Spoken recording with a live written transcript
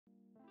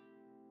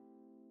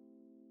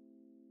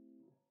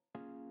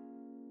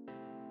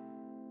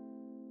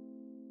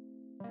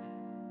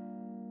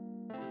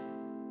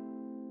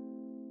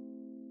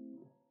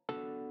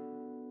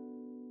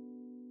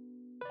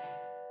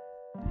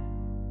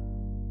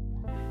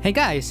Hey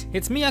guys,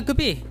 it's me,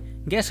 Akubi.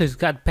 Guess who's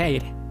got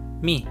paid?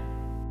 Me.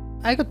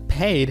 I got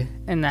paid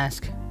and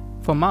asked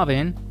for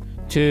Marvin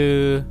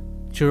to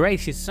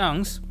rate his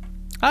songs.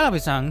 I love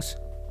his songs.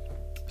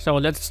 So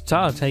let's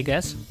start, I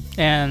guess.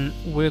 And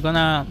we're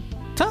gonna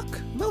talk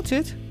about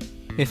it,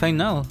 if I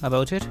know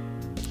about it.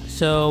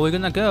 So we're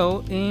gonna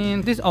go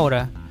in this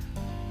order.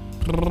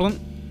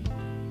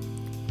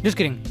 Just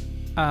kidding.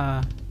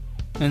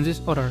 In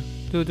this order.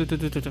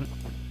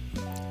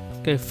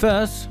 Okay,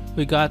 first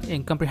we got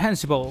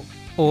Incomprehensible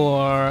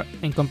or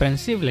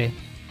Incomprehensibly.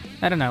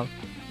 I don't know.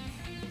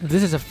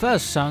 This is the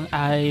first song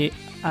I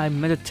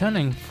made a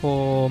tuning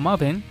for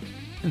Marvin.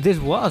 This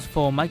was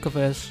for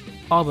Michael's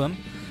album.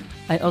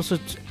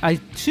 I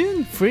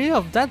tuned 3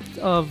 of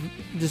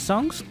the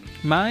songs.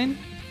 Mine,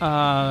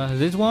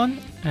 this one,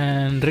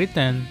 and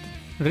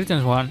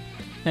Written's one.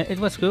 It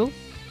was cool.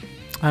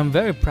 I'm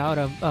very proud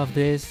of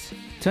this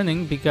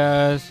tuning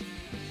because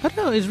I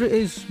don't know,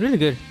 it's really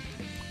good.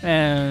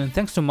 And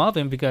thanks to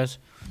Marvin because,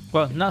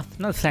 well, not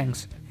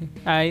thanks.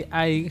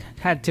 I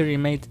had to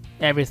remake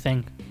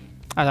everything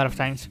a lot of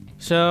times.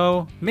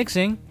 So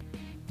mixing,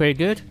 very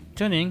good.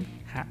 Tuning,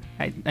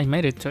 I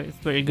made it, so it's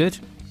very good.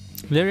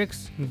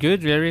 Lyrics,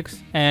 good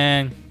lyrics,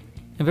 and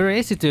very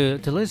easy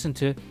to listen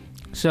to.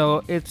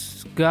 So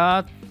it's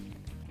got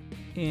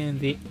in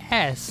the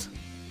S.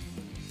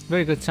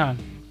 Very good song.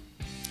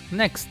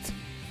 Next,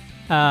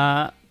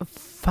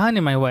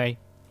 Finding My Way.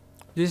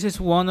 This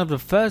is one of the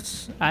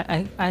first,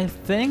 I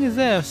think it's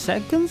the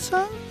second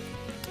song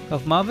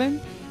of Marvin.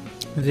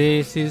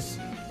 This is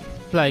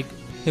like,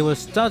 he was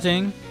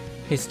starting,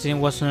 his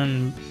team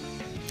wasn't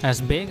as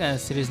big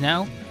as it is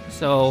now,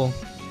 so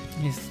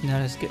it's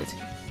not as good.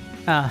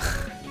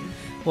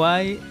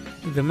 Why?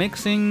 The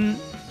mixing,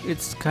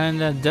 it's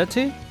kinda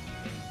dirty.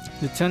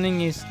 The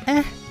tuning is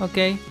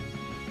okay.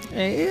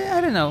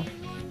 I don't know.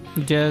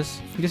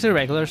 Just a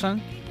regular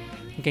song.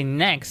 Okay,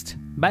 next,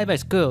 Bye Bye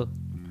School.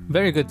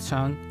 Very good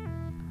song.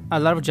 A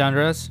lot of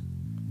genres.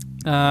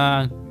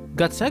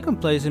 Got second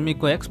place in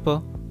Mico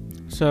Expo.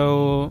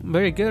 So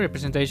very good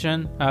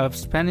representation of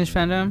Spanish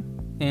fandom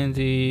in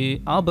the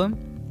album.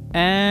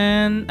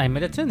 And I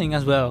made a tuning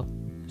as well.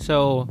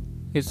 So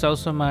it's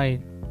also my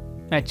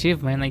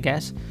achievement, I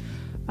guess.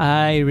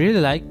 I really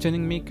like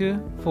tuning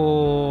Miku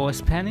for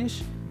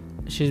Spanish.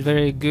 She's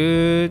very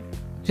good.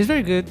 She's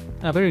very good.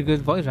 A very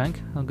good voice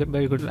rank.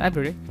 Very good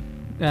library.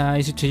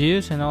 Easy to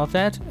use and all of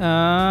that.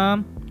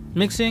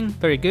 Mixing,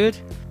 very good.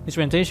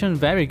 Instrumentation,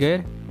 very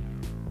good.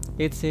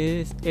 It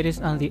is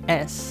on the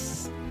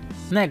S.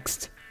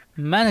 Next,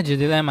 Manager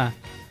Dilemma.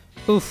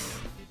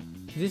 Oof.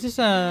 This is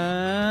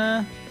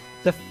the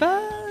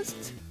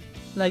first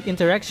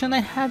interaction I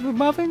had with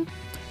Marvin.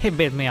 He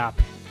beat me up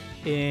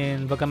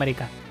in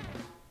Vocamerica.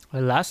 I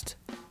lost.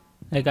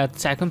 I got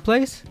second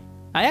place.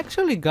 I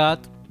actually got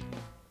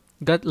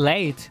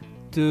late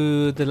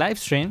to the live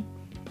stream,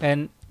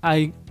 and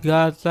I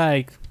got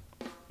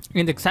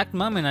in the exact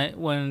moment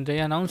when they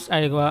announced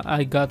I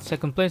got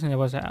second place, and I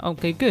was like,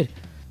 okay, good.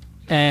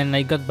 And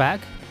I got back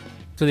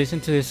to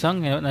listen to this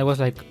song, and I was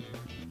like,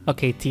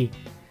 okay, T.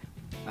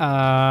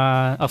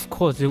 Of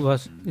course,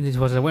 this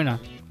was the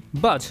winner.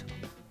 But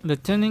the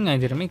tuning, I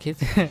didn't make it.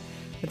 The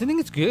tuning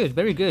is good,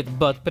 very good.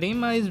 But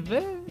Prima is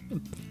very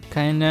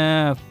kind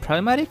of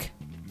problematic,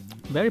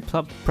 very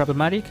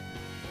problematic,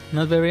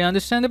 not very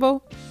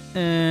understandable.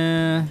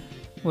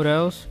 What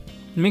else?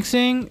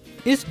 Mixing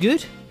is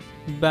good,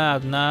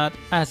 but not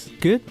as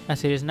good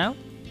as it is now.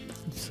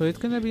 So it's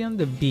gonna be on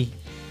the B.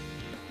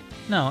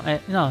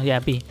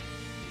 B.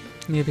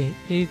 Maybe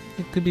it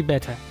could be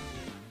better.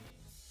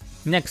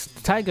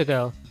 Next, Tiger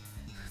Girl.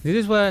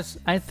 This was,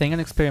 I think,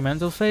 an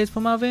experimental phase for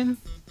Marvin.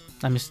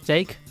 A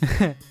mistake.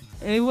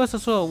 It was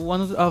also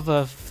one of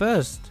the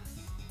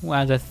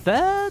the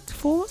third,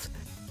 fourth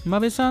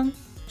Marvin song.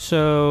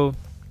 So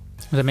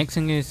the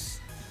mixing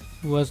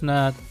was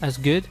not as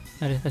good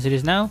as it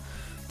is now.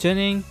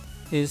 Tuning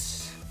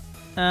is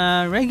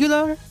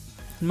regular.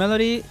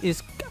 Melody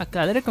is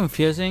a little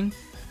confusing.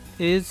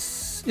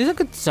 It's a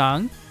good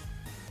song,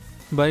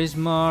 but it's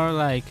more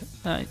like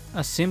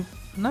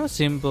not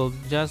simple,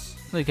 just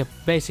like a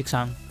basic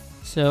song.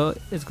 So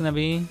it's gonna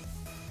be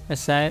a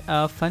side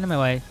of Finding My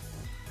Way.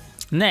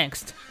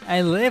 Next,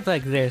 I Live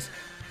Like This.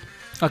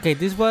 Okay,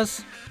 this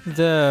was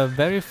the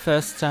very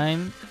first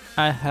time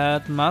I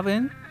heard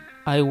Marvin.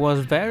 I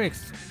was very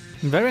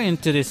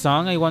into this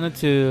song. I wanted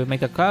to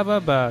make a cover,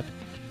 but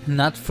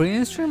not free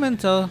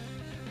instrumental.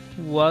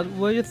 What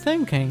were you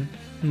thinking,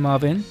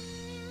 Marvin?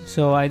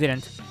 So I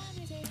didn't.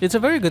 It's a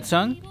very good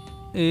song.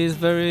 It's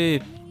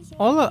very...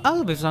 All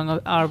of his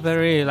songs are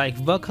very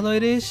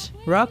Vocaloid-ish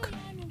rock.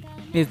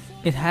 It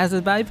has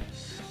a vibe.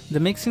 The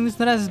mixing is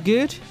not as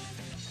good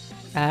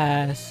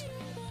as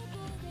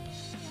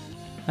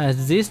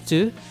these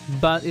two,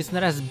 but it's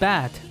not as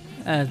bad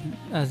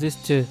as these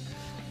two.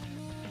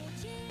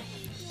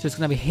 So it's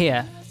gonna be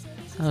here.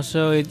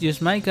 Also, it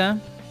used Micah,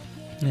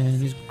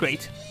 and it's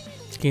great.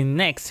 Okay,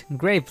 next,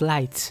 Grave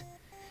Lights.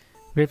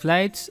 Grave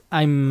Lights,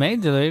 I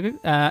made the lyric.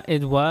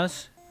 It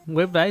was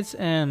Grave Lights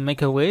and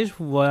Make a Wish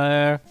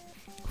were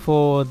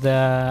for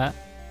the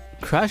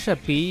Crash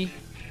AP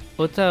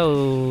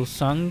Otao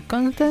song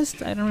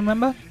contest. I don't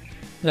remember.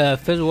 The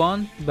first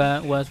one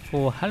but was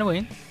for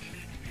Halloween,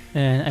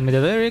 and I made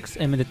the lyrics,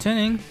 I made the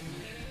tuning.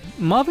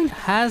 Marvin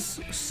has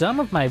some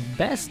of my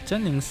best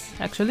tunings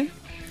actually.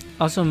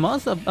 Also,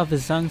 most of the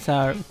songs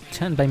are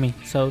tuned by me,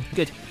 so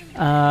good.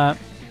 I'm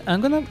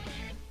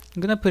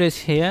gonna put it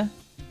here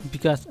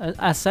because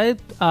aside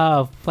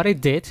of what I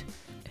did,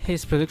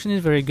 his production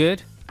is very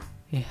good.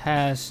 He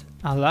has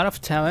a lot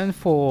of talent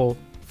for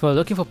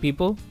looking for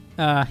people.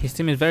 His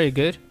team is very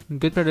good.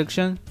 Good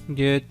production,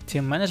 good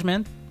team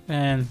management,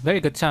 and very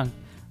good song.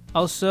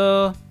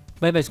 Also,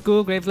 Bye Bye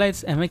School, Grave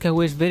Lights, and Make a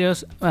Wish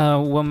videos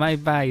were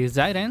made by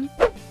Zayden.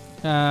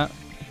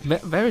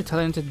 Very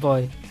talented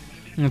boy.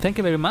 And thank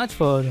you very much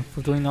for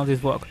doing all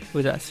this work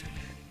with us.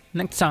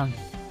 Next song.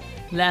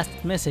 Last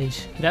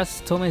message.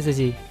 Last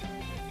message.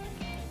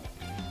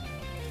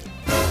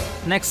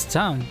 Next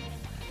song.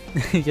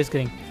 Just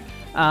kidding.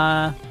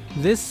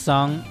 This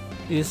song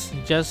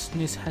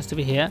has to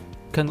be here.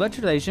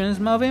 Congratulations,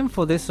 Marvin,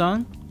 for this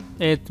song.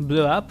 It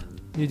blew up.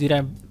 You did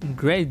a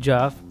great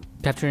job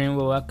capturing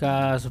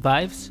Wowaka's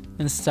vibes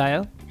and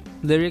style.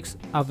 Lyrics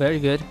are very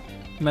good.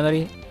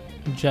 Melody,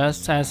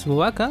 just as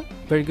Wowaka,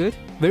 very good.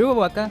 Very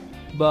Wowaka,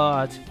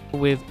 but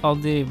with all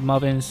the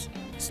Marvin's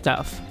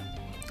stuff.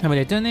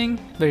 Melody tuning,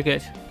 very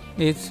good.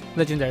 It's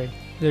legendary.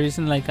 There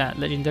isn't like a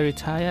legendary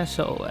tire,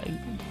 so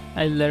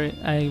I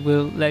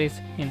will let it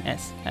in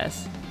S.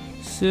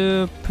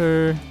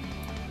 Super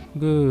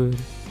good.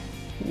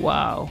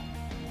 Wow.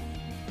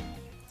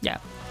 Yeah.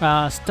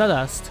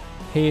 Stardust,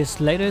 his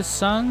latest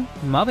song,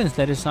 Marvin's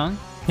latest song.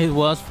 It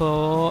was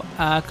for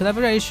a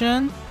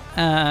collaboration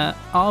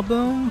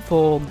album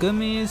for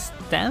Gummy's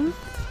 10th?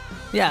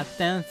 Yeah,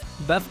 10th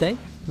birthday.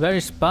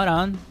 Very spot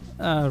on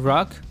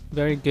rock,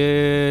 very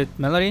good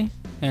melody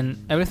and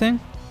everything.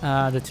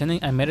 The tuning,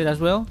 I made it as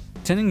well.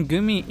 Tuning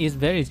Gummy is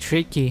very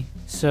tricky,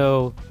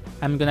 so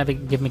I'm gonna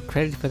give me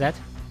credit for that.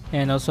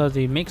 And also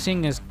the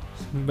mixing is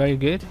very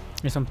good,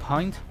 it's on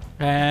point.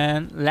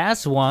 And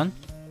last one,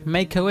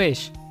 Make a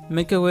Wish.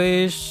 Make a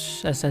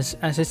Wish, as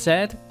I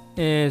said,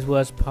 it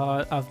was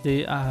part of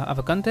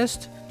a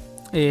contest.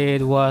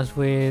 It was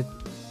with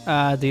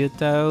the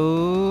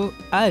Utao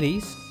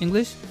Aris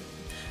English.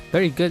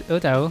 Very good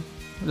Utao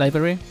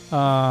library,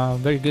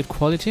 very good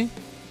quality.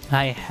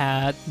 I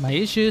had my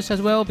issues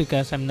as well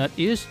because I'm not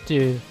used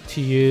to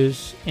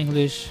use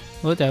English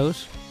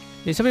Utaos.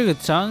 It's a very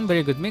good song,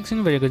 very good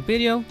mixing, very good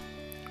video.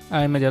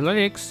 I made the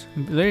lyrics,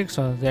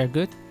 so they're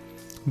good.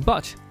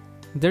 But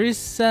there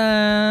is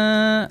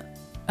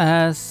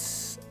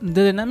as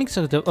the dynamics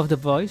of the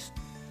voice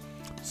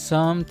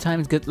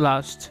sometimes get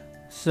lost,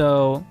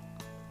 so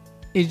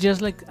it's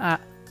just like a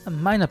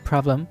minor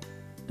problem.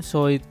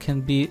 So it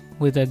can be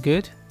with a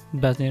good,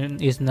 but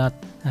it's not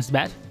as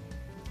bad.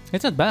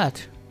 It's not bad,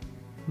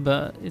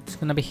 but it's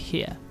gonna be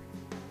here.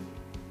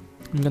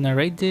 I'm gonna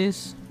rate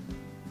this.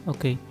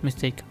 Okay,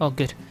 mistake. Oh,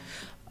 good.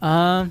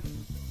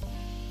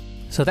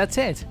 So that's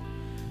it.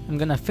 I'm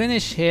gonna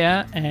finish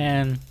here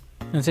and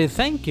say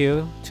thank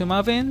you to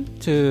Marvin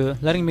to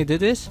letting me do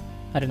this.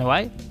 I don't know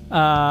why.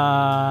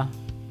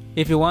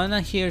 If you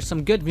wanna hear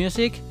some good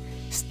music,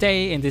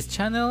 stay in this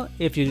channel.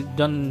 If you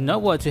don't know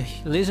what to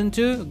listen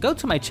to, go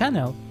to my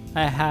channel.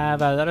 I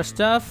have a lot of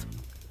stuff.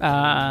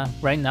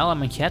 Right now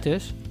I'm in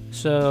hiatus,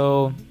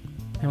 so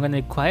I'm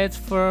gonna be quiet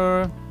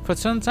for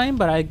some time,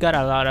 but I got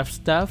a lot of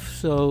stuff,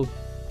 so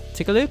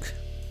take a look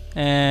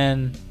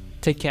and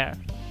take care.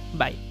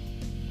 Bye.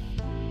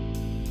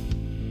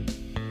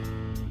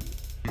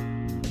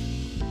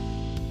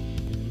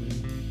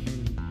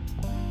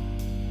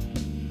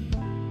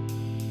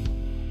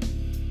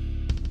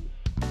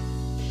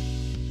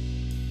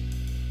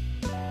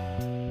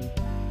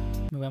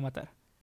 Me voy a matar.